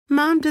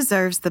Mom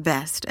deserves the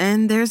best,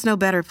 and there's no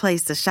better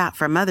place to shop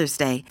for Mother's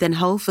Day than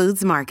Whole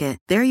Foods Market.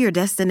 They're your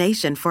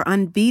destination for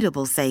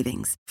unbeatable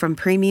savings, from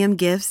premium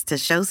gifts to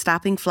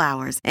show-stopping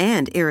flowers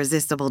and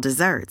irresistible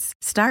desserts.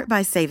 Start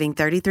by saving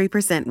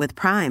 33% with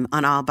Prime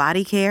on all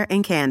body care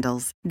and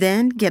candles.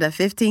 Then get a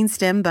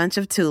 15-stem bunch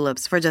of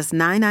tulips for just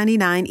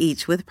 $9.99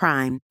 each with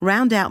Prime.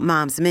 Round out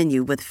Mom's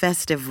menu with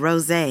festive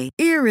rosé,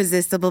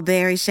 irresistible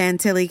berry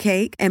chantilly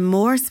cake, and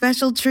more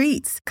special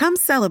treats. Come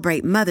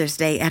celebrate Mother's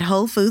Day at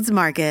Whole Foods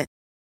Market.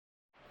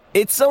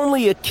 It's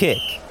only a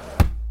kick,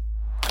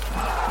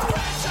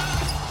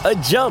 a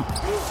jump,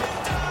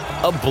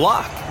 a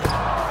block.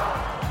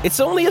 It's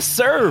only a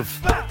serve.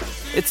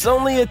 It's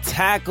only a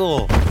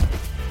tackle,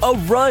 a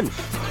run.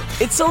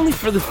 It's only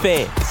for the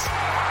fans.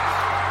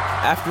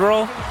 After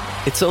all,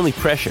 it's only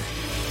pressure.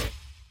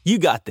 You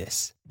got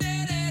this.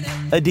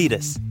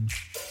 Adidas.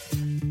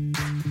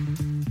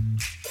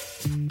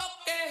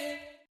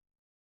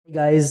 Hey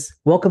guys,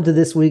 welcome to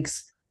this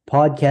week's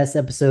podcast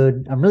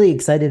episode. I'm really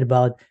excited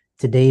about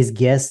today's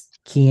guest,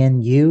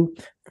 Keane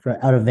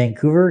out of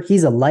Vancouver.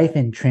 He's a life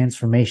and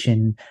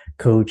transformation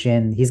coach,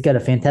 and he's got a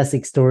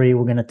fantastic story.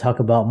 We're going to talk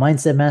about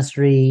mindset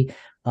mastery.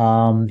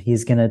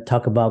 He's going to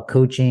talk about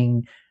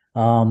coaching,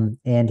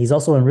 and he's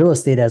also in real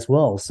estate as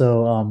well.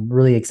 So I'm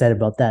really excited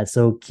about that.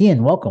 So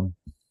Keane, welcome.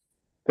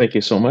 Thank you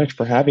so much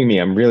for having me.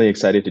 I'm really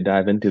excited to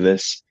dive into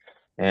this,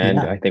 and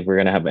I think we're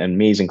going to have an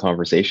amazing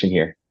conversation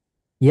here.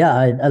 Yeah,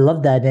 I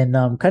love that.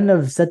 And kind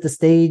of set the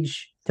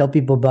stage, tell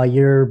people about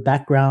your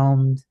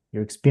background,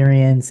 your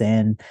experience,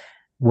 and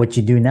what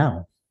you do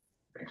now.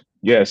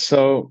 Yeah,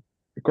 so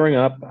growing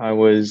up, I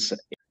was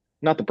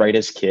not the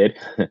brightest kid.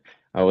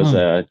 I was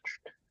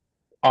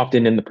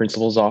often in the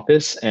principal's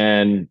office,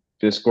 and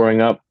just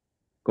growing up,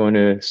 going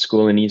to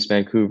school in East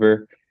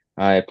Vancouver,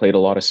 I played a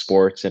lot of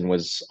sports and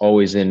was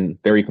always in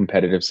very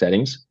competitive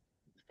settings.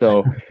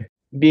 So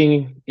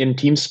being in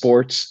team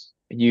sports,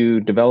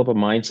 you develop a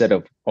mindset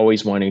of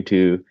always wanting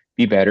to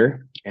be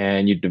better,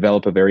 and you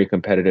develop a very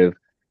competitive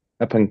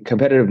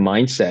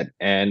mindset.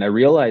 And I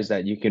realized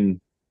that you can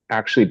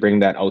actually bring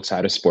that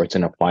outside of sports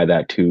and apply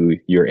that to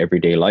your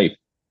everyday life.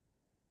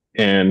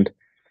 And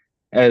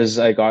as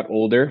I got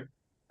older,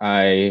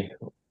 I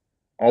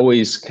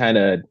always kind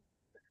of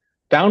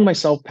found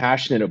myself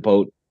passionate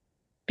about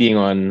being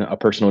on a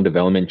personal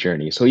development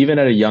journey. So even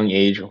at a young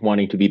age,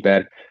 wanting to be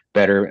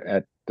better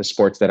at the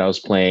sports that I was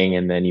playing,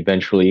 and then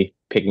eventually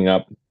picking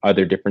up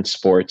other different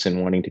sports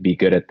and wanting to be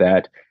good at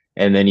that.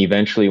 And then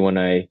eventually when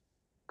I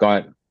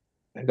got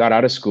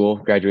out of school,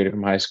 graduated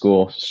from high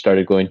school,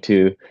 started going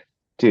to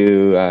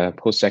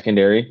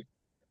post-secondary,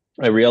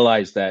 I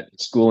realized that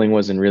schooling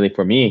wasn't really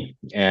for me.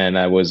 And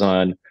I was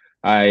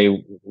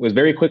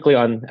very quickly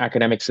on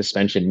academic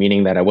suspension,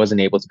 meaning that I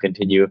wasn't able to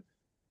continue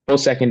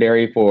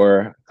post-secondary for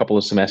a couple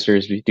of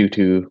semesters due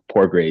to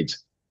poor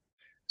grades.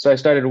 So I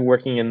started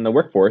working in the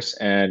workforce,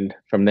 and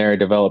from there I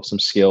developed some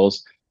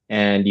skills.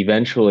 And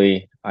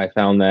eventually I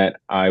found that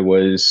I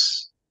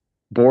was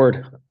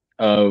bored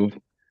of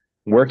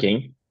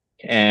working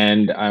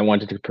and I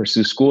wanted to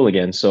pursue school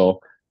again.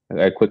 So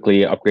I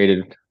quickly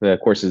upgraded the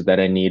courses that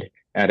I need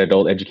at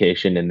adult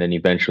education, and then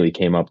eventually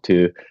came up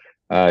to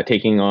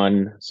taking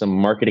on some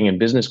marketing and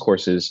business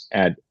courses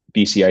at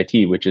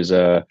BCIT, which is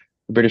a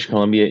British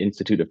Columbia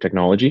Institute of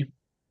Technology.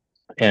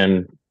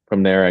 And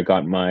from there, I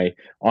got my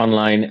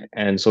online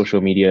and social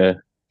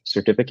media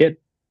certificate.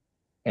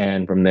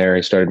 And from there,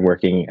 I started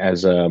working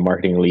as a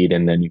marketing lead,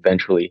 and then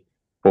eventually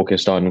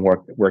focused on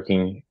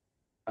working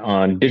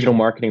on digital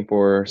marketing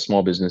for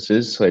small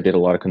businesses. So I did a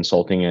lot of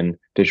consulting and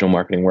digital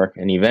marketing work,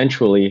 and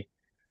eventually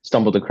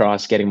stumbled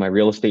across getting my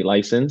real estate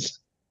license.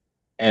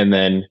 And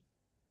then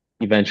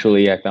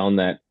eventually I found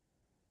that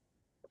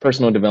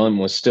personal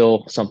development was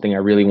still something I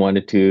really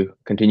wanted to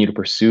continue to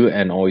pursue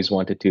and always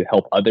wanted to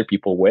help other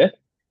people with.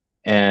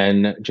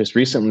 And just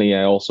recently,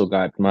 I also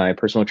got my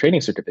personal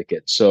training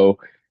certificate. So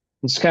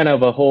it's kind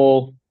of a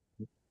whole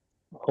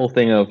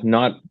thing of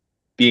not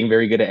being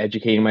very good at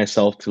educating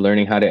myself to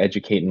learning how to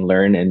educate and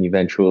learn, and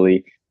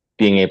eventually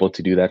being able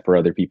to do that for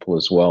other people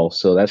as well.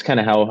 So that's kind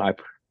of how I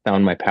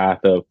found my path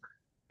of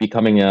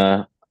becoming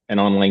an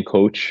online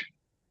coach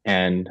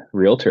and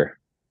realtor.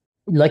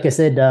 Like I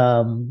said,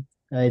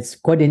 it's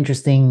quite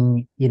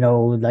interesting.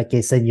 Like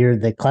I said, you're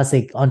the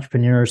classic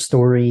entrepreneur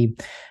story.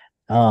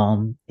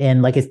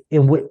 And like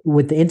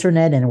with the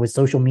internet and with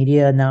social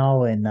media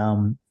now, and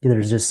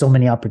there's just so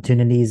many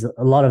opportunities.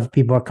 A lot of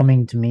people are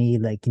coming to me,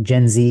 like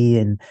Gen Z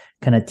and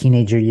kind of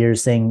teenager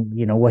years, saying,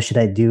 what should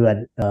I do?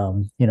 A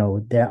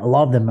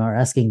lot of them are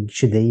asking,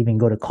 should they even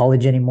go to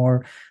college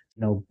anymore?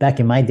 Back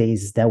in my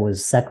days, that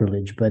was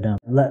sacrilege. But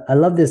I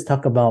love this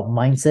talk about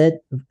mindset,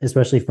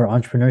 especially for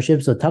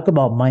entrepreneurship. So talk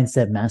about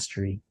mindset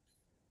mastery.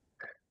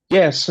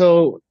 Yeah.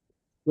 So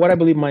what I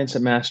believe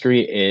mindset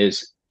mastery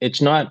is,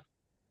 it's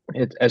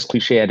as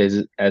cliche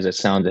as it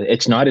sounds,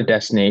 it's not a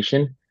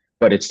destination,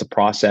 but it's the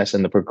process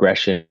and the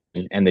progression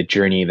and the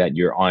journey that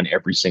you're on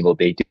every single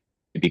day to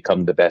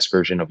become the best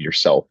version of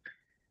yourself.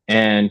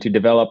 And to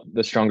develop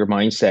the stronger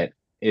mindset,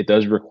 it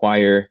does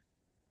require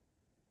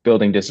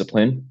building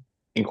discipline,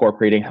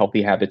 incorporating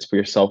healthy habits for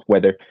yourself,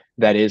 whether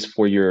that is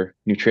for your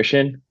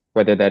nutrition,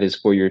 whether that is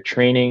for your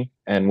training,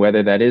 and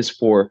whether that is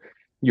for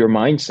your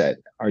mindset?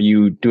 Are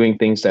you doing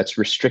things that's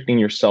restricting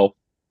yourself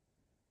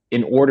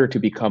in order to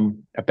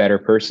become a better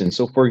person?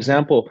 So, for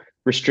example,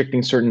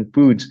 restricting certain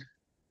foods,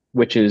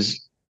 which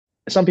is,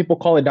 some people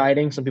call it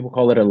dieting, some people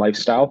call it a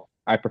lifestyle.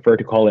 I prefer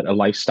to call it a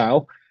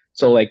lifestyle.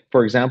 So, like,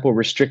 for example,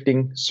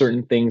 restricting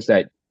certain things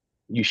that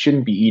you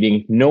shouldn't be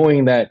eating,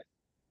 knowing that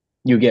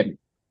you get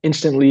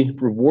instantly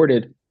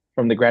rewarded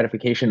from the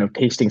gratification of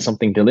tasting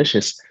something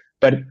delicious.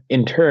 But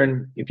in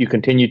turn, if you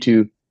continue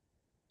to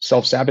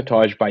self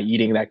sabotage by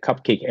eating that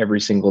cupcake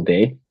every single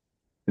day,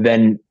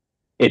 then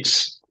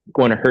it's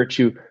going to hurt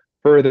you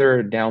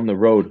further down the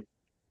road.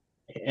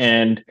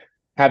 And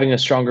having a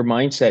stronger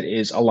mindset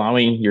is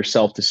allowing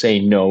yourself to say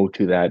no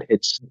to that.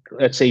 It's,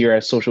 let's say you're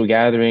at social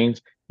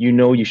gatherings, you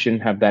know you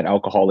shouldn't have that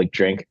alcoholic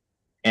drink,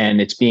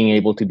 and it's being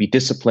able to be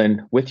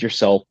disciplined with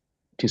yourself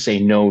to say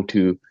no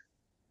to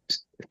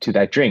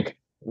that drink.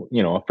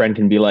 You know, a friend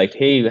can be like,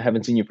 "Hey, I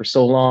haven't seen you for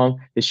so long.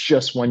 It's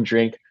just one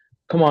drink.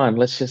 Come on,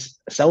 let's just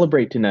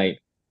celebrate tonight."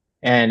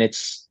 And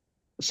it's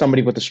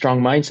somebody with a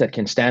strong mindset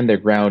can stand their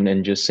ground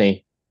and just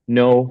say,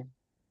 "No,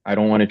 I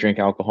don't want to drink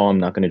alcohol. I'm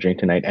not going to drink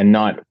tonight," and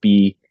not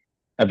be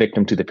a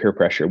victim to the peer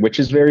pressure, which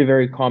is very,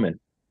 very common.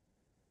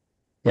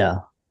 Yeah.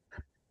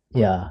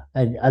 Yeah,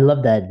 I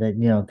love that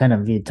kind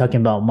of you talking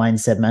about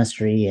mindset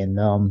mastery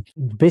and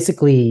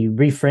basically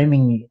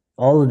reframing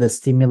all of the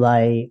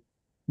stimuli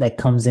that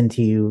comes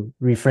into you,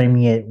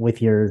 reframing it with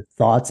your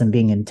thoughts and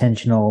being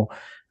intentional,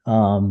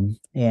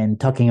 and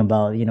talking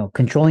about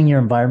controlling your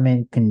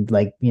environment. Can,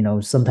 like,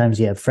 sometimes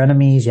you have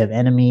frenemies, you have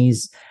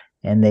enemies,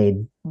 and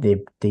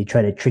they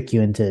try to trick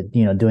you into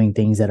doing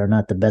things that are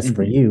not the best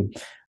for you.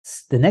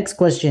 The next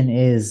question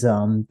is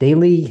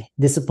daily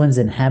disciplines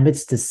and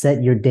habits to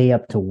set your day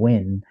up to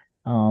win.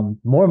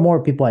 More and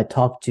more people I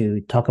talk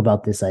to talk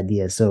about this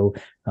idea. So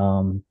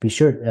be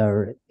sure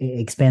or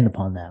expand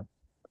upon that.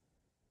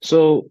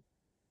 So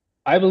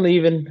I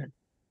believe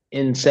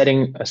in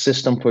setting a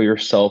system for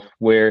yourself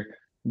where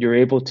you're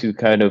able to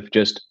kind of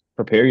just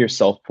prepare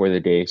yourself for the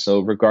day. So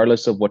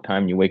regardless of what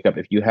time you wake up,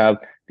 if you have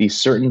these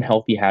certain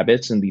healthy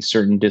habits and these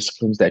certain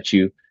disciplines that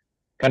you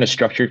kind of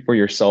structured for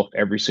yourself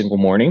every single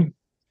morning,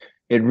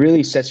 it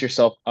really sets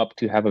yourself up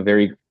to have a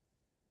very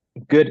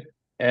good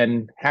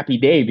and happy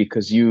day,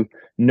 because you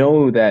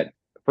know that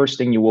first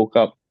thing you woke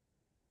up,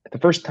 the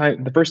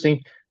first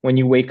thing when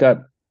you wake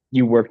up,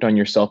 you worked on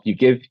yourself. You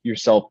give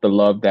yourself the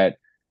love that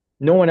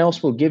no one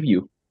else will give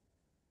you.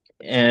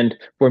 And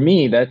for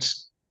me,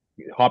 that's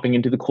hopping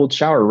into the cold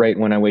shower right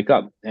when I wake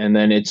up. And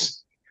then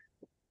it's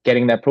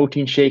getting that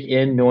protein shake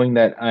in, knowing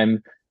that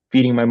I'm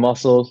feeding my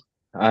muscles,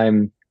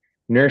 I'm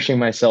nourishing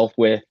myself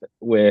with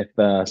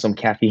some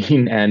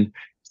caffeine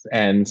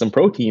and some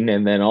protein,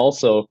 and then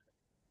also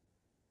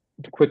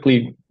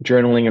quickly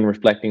journaling and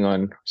reflecting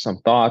on some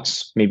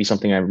thoughts, maybe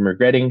something I'm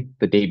regretting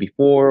the day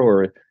before,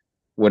 or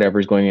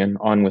whatever's going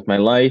on with my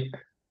life,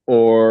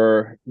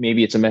 or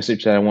maybe it's a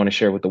message that I want to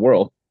share with the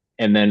world.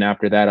 And then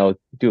after that, I'll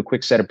do a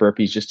quick set of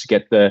burpees just to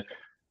get the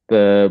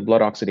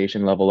blood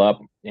oxidation level up.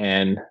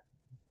 And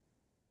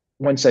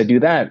once I do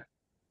that,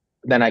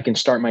 then I can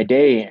start my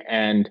day,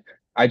 and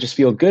I just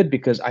feel good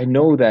because I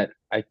know that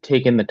I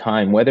take in the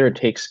time, whether it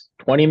takes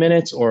 20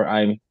 minutes or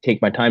I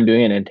take my time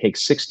doing it and it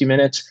takes 60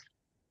 minutes.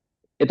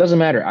 It doesn't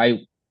matter. I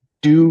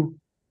do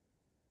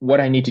what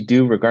I need to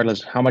do,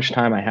 regardless of how much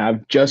time I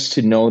have, just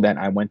to know that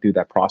I went through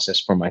that process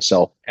for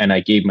myself and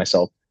I gave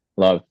myself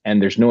love.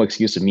 And there's no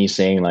excuse of me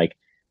saying like,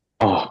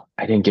 "Oh,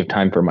 I didn't give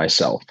time for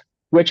myself,"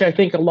 which I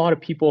think a lot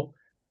of people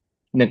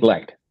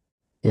neglect.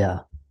 Yeah.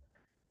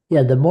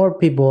 Yeah, the more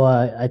people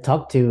I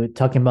talk to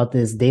talking about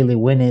this daily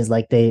win is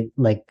like a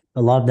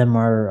lot of them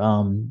are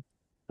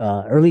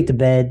early to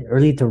bed,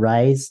 early to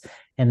rise,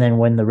 and then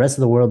when the rest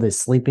of the world is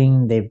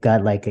sleeping, they've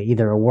got like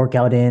either a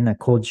workout in, a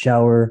cold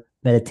shower,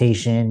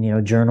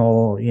 meditation,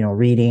 journal,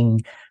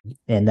 reading,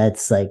 and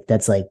that's like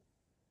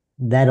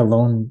that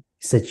alone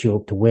sets you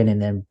up to win,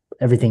 and then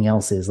everything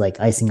else is like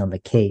icing on the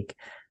cake.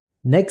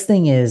 Next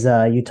thing is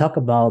you talk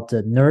about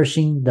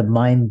nourishing the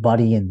mind,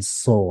 body, and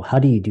soul. How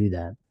do you do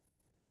that?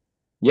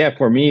 Yeah,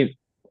 for me,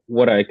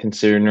 what I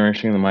consider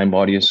nourishing the mind,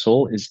 body, and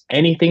soul is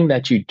anything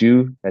that you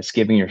do that's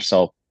giving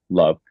yourself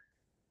love.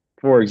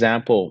 For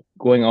example,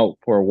 going out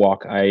for a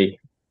walk, I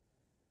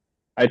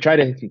try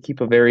to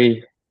keep a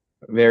very,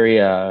 very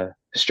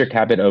strict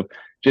habit of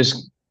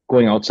just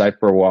going outside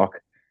for a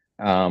walk.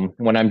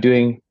 When I'm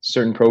doing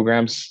certain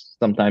programs,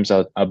 sometimes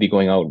I'll be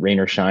going out rain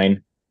or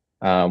shine.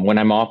 When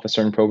I'm off a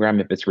certain program,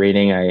 if it's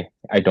raining,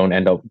 I don't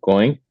end up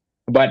going.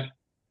 But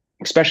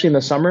especially in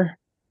the summer,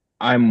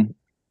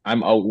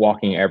 I'm out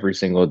walking every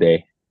single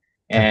day,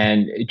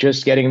 and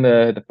just getting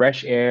the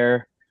fresh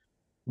air,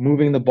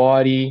 moving the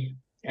body,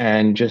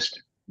 and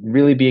just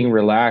really being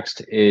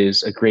relaxed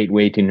is a great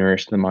way to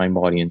nourish the mind,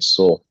 body, and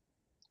soul.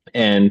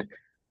 And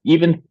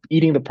even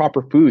eating the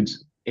proper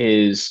foods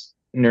is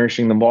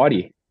nourishing the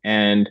body.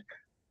 And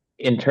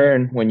in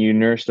turn, when you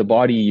nourish the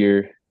body,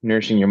 you're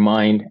nourishing your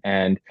mind.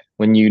 And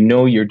when you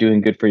know you're doing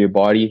good for your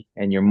body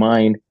and your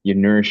mind, you're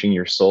nourishing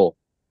your soul.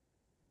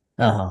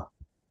 Uh-huh.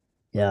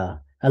 Yeah,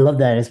 I love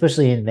that,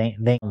 especially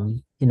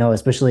in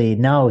especially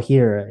now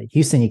here,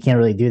 Houston, you can't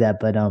really do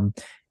that, but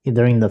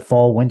during the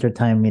fall, winter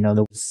time,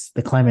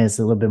 the climate is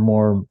a little bit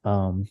more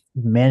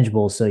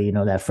manageable. So,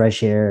 that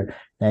fresh air,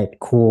 that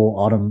cool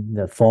autumn,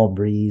 the fall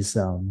breeze,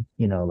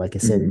 like I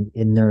said, Mhm.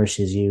 it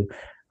nourishes you.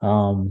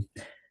 Um,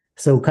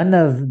 so kind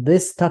of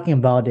this talking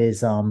about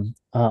is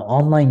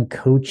online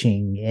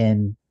coaching,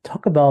 and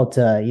talk about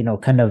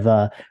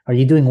are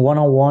you doing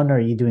one-on-one, or are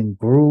you doing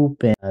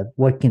group, and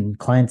what can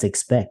clients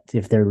expect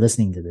if they're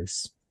listening to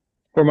this?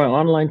 For my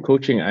online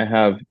coaching, I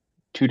have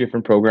two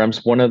different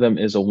programs. One of them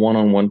is a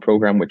one-on-one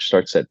program, which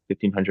starts at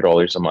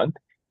 $1,500 a month.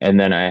 And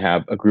then I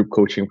have a group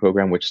coaching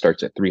program, which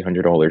starts at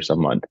 $300 a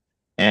month.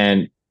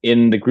 And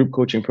in the group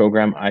coaching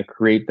program, I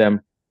create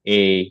them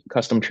a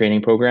custom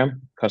training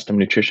program, custom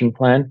nutrition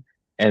plan.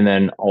 And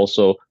then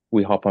also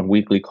we hop on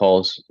weekly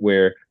calls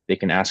where they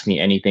can ask me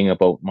anything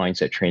about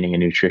mindset training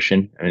and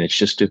nutrition. And it's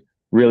just to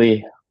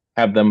really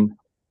have them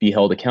be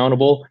held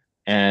accountable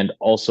and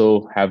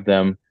also have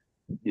them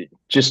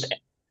just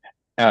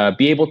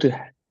be able to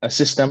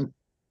assist them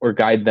or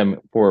guide them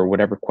for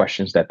whatever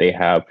questions that they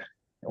have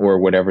or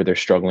whatever they're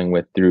struggling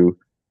with through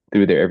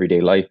their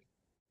everyday life.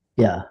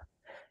 Yeah.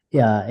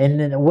 Yeah. And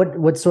then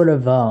what sort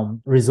of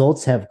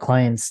results have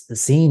clients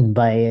seen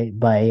by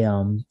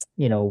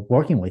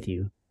working with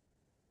you?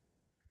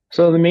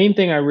 So the main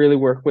thing I really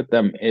work with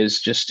them is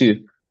just to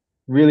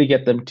really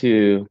get them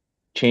to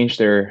change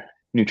their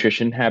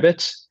nutrition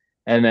habits,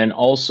 and then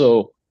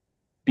also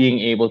being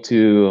able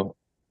to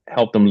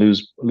help them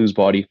lose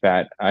body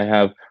fat. I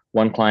have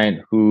one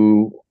client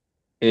who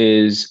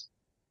is,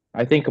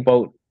 I think,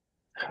 about,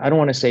 I don't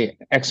want to say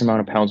X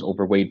amount of pounds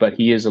overweight, but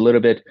he is a little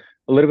bit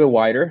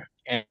wider.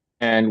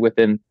 And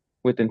within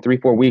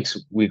 3-4 weeks,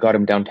 we got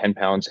him down 10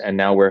 pounds, and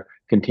now we're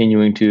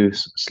continuing to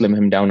slim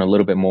him down a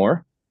little bit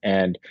more.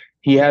 And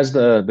he has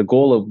the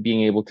goal of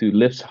being able to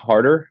lift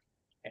harder,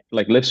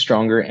 like lift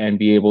stronger, and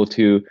be able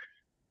to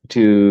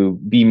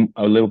be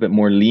a little bit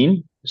more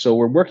lean. So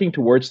we're working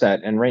towards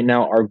that. And right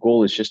now, our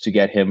goal is just to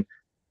get him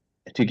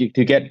to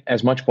get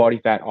as much body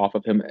fat off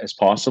of him as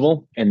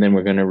possible, and then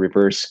we're going to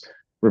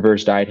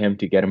reverse diet him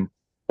to get him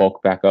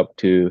bulk back up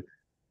to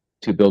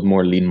build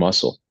more lean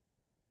muscle.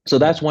 So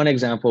that's one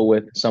example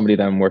with somebody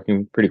that I'm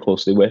working pretty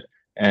closely with,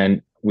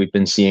 and we've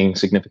been seeing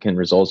significant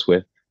results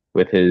with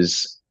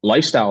his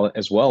lifestyle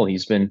as well. He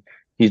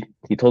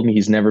told me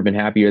he's never been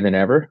happier than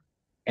ever,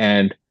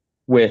 and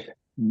with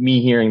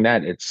me hearing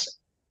that,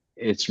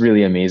 it's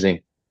really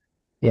amazing.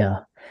 Yeah.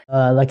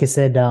 Like I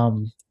said,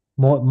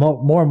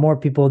 more and more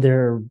people,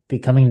 they're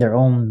becoming their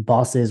own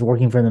bosses,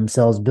 working for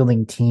themselves,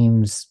 building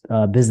teams,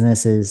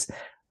 businesses,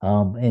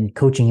 and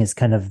coaching is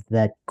kind of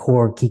that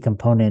core key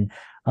component.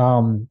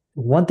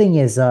 One thing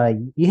is,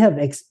 you have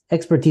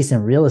expertise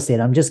in real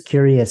estate. I'm just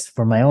curious,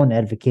 for my own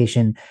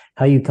edification,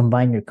 how you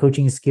combine your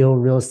coaching skill,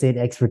 real estate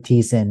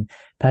expertise, and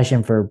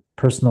passion for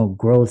personal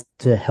growth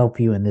to help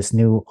you in this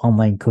new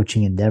online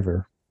coaching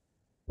endeavor.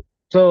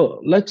 So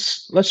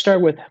let's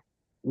start with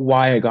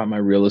why I got my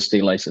real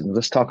estate license.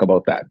 Let's talk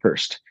about that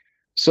first.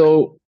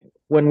 So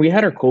when we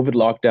had our COVID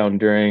lockdown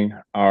during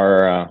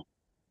our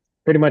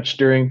pretty much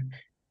during,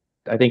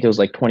 I think it was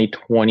like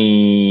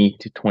 2020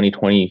 to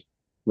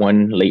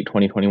 2021, late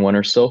 2021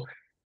 or so,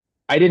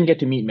 I didn't get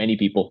to meet many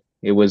people.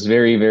 It was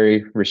very,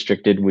 very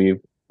restricted. We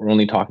were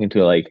only talking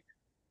to like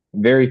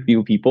very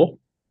few people.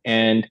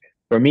 And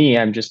for me,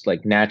 I'm just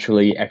like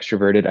naturally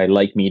extroverted. I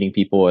like meeting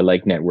people. I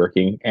like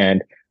networking.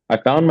 And I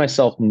found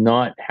myself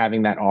not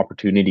having that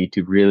opportunity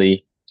to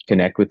really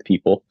connect with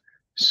people.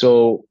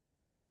 So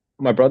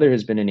my brother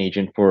has been an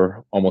agent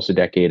for almost a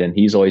decade, and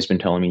he's always been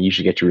telling me, you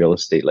should get your real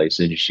estate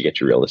license. You should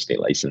get your real estate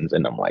license.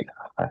 And I'm like,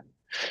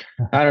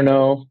 I don't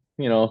know,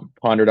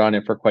 pondered on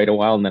it for quite a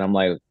while. And then I'm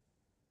like,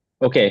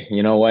 okay,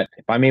 you know what?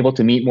 If I'm able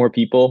to meet more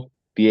people,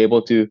 be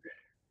able to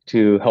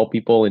help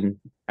people, and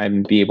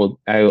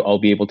I'll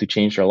be able to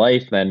change their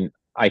life, then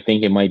I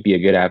think it might be a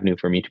good avenue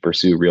for me to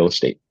pursue real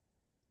estate.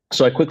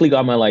 So I quickly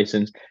got my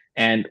license.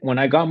 And when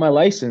I got my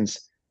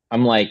license,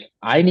 I'm like,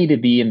 I need to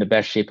be in the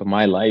best shape of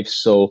my life.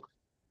 So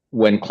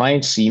when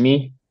clients see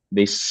me,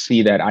 they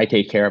see that I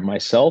take care of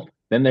myself,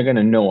 then they're going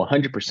to know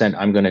 100%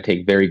 I'm going to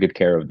take very good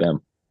care of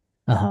them.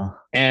 Uh-huh.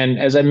 And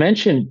as I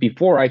mentioned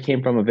before, I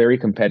came from a very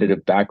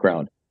competitive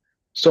background.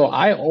 So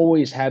I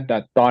always had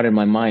that thought in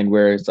my mind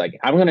where it's like,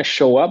 I'm going to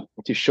show up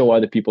to show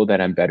other people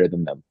that I'm better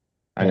than them.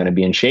 I'm going to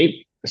be in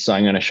shape. So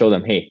I'm going to show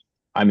them, hey,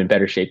 I'm in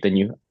better shape than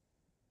you.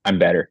 I'm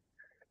better.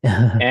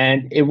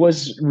 And it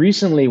was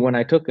recently when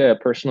I took a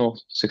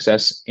Personal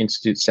Success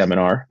Institute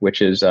seminar,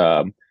 which is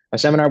a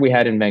seminar we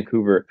had in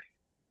Vancouver.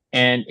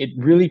 And it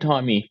really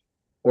taught me,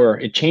 or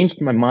it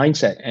changed my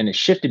mindset, and it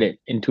shifted it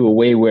into a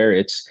way where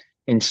it's,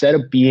 instead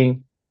of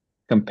being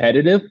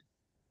competitive,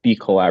 be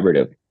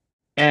collaborative.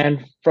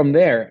 And from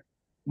there,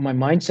 my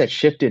mindset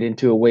shifted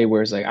into a way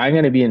where it's like, I'm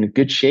going to be in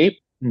good shape,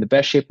 in the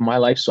best shape of my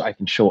life, so I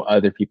can show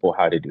other people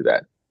how to do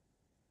that.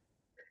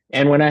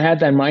 And when I had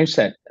that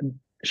mindset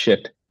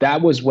shift,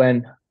 that was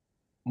when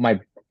my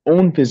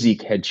own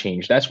physique had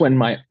changed. That's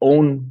when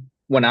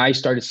I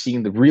started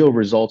seeing the real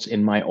results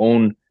in my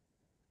own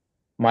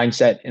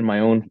mindset, in my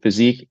own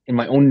physique, in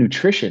my own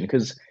nutrition.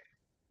 Because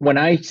when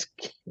I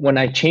when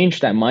I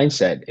changed that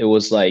mindset, it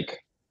was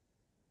like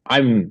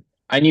I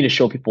need to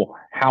show people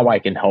how I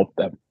can help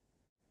them.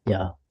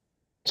 Yeah.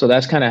 So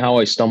that's kind of how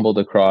I stumbled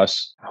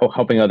across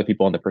helping other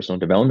people on the personal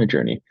development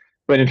journey.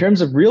 But in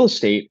terms of real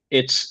estate,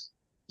 it's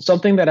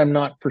something that I'm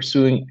not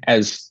pursuing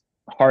as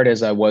hard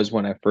as I was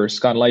when I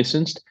first got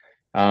licensed.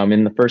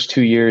 In the first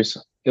 2 years,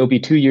 it'll be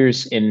 2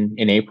 years in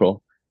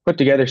April. Put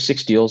together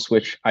 6 deals,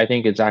 which I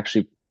think is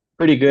actually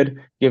pretty good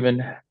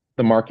given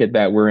the market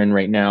that we're in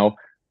right now.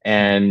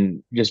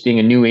 And just being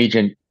a new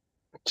agent,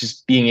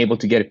 just being able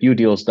to get a few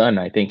deals done,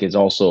 I think is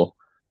also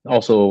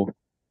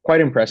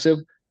quite impressive.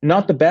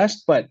 Not the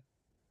best, but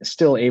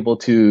still able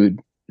to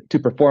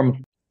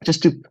perform,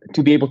 just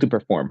to be able to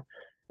perform.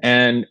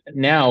 And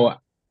now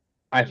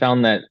I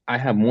found that I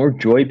have more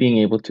joy being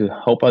able to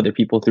help other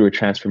people through a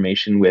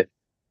transformation with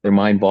their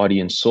mind, body,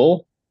 and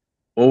soul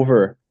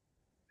over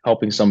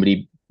helping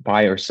somebody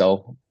buy or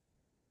sell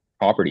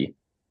property.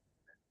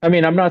 I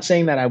mean, I'm not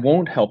saying that I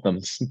won't help them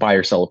buy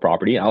or sell a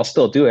property. I'll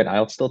still do it.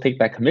 I'll still take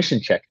that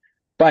commission check.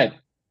 But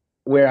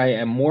where I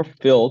am more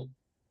fulfilled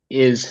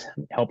is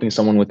helping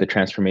someone with the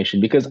transformation,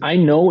 because I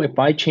know if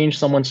I change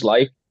someone's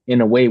life in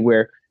a way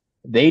where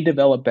they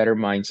develop better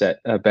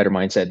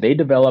mindset, they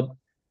develop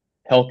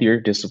healthier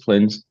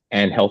disciplines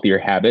and healthier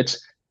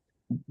habits,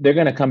 they're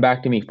going to come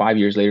back to me 5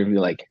 years later and be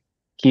like,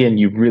 Keane,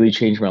 you really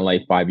changed my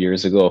life 5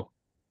 years ago.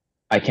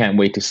 I can't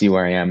wait to see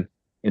where I am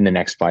in the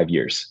next 5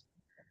 years.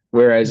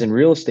 Whereas in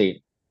real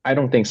estate, I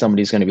don't think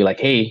somebody's going to be like,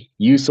 hey,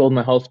 you sold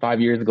my house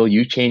 5 years ago.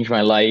 You changed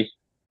my life.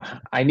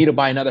 I need to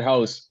buy another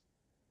house.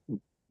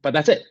 But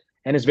that's it.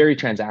 And it's very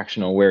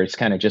transactional, where it's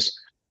kind of just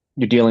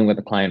you're dealing with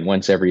a client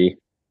once every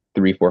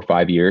 3, 4,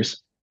 5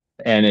 years.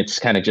 And it's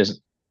kind of just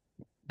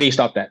based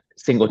off that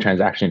single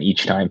transaction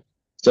each time.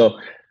 So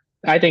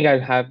I think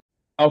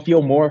I'll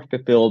feel more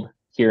fulfilled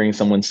hearing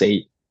someone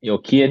say,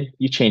 Kian,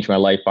 you changed my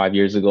life 5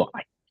 years ago.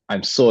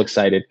 I'm so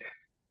excited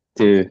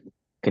to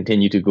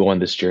continue to go on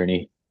this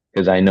journey,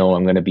 because I know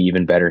I'm going to be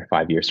even better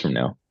 5 years from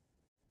now.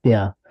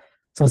 Yeah.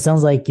 So it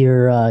sounds like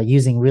you're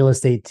using real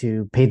estate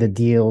to pay the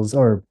deals,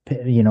 or,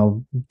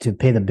 to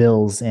pay the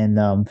bills,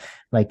 and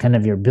like kind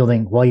of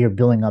while you're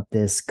building up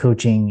this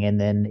coaching, and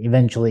then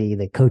eventually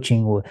the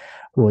coaching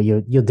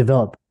you'll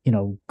develop,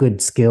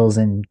 good skills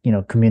and,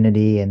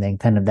 community, and then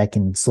kind of that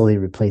can slowly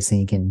replace,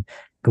 and you can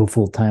go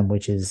full time,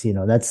 which is,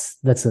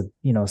 that's a,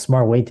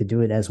 smart way to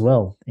do it as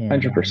well.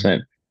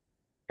 100%.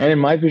 And in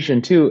my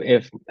vision too,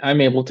 if I'm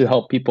able to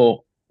help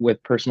people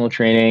with personal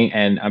training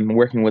and I'm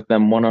working with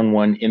them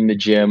one-on-one in the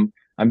gym,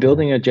 I'm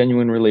building a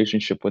genuine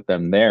relationship with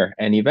them there.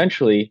 And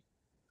eventually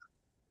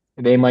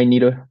they might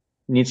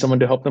need someone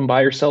to help them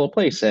buy or sell a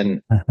place.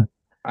 And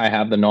I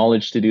have the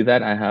knowledge to do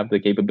that. I have the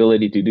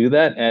capability to do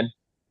that. And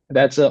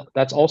that's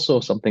also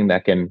something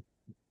that can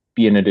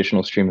be an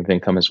additional stream of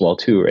income as well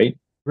too, right?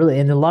 Really,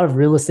 and a lot of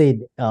real estate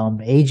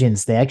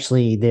agents,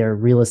 they're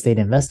real estate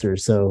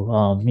investors. So,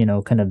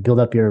 kind of build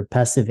up your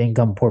passive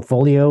income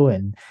portfolio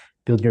and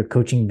build your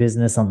coaching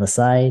business on the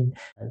side.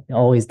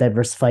 Always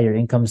diversify your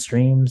income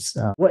streams.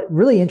 What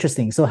really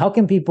interesting. So how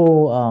can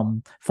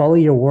people follow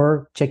your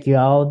work, check you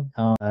out,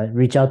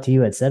 reach out to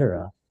you,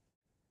 etc.?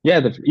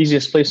 Yeah, the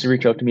easiest place to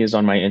reach out to me is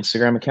on my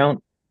Instagram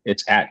account.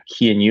 It's at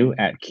Keaneu,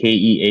 at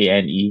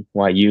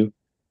KEANEYU.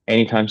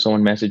 Anytime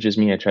someone messages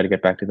me, I try to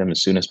get back to them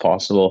as soon as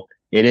possible.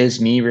 It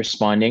is me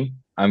responding.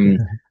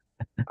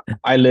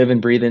 I live and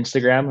breathe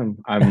Instagram.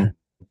 I'm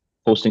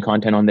posting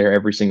content on there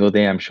every single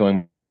day. I'm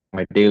showing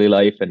my daily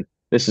life, and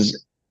it's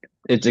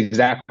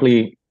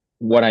exactly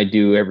what I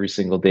do every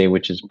single day,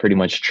 which is pretty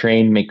much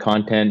train, make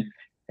content,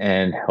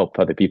 and help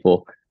other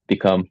people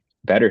become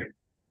better.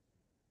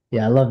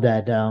 Yeah, I love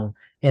that.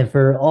 And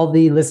for all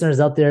the listeners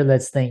out there,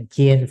 let's thank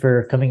Keane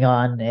for coming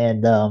on.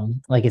 And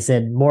like I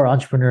said, more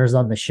entrepreneurs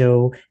on the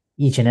show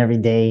each and every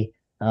day,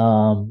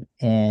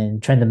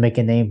 and trying to make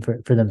a name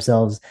for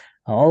themselves.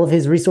 All of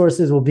his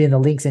resources will be in the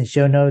links and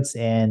show notes.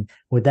 And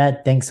with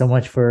that, thanks so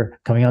much for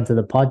coming on to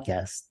the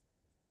podcast.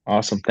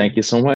 Awesome. Thank you so much.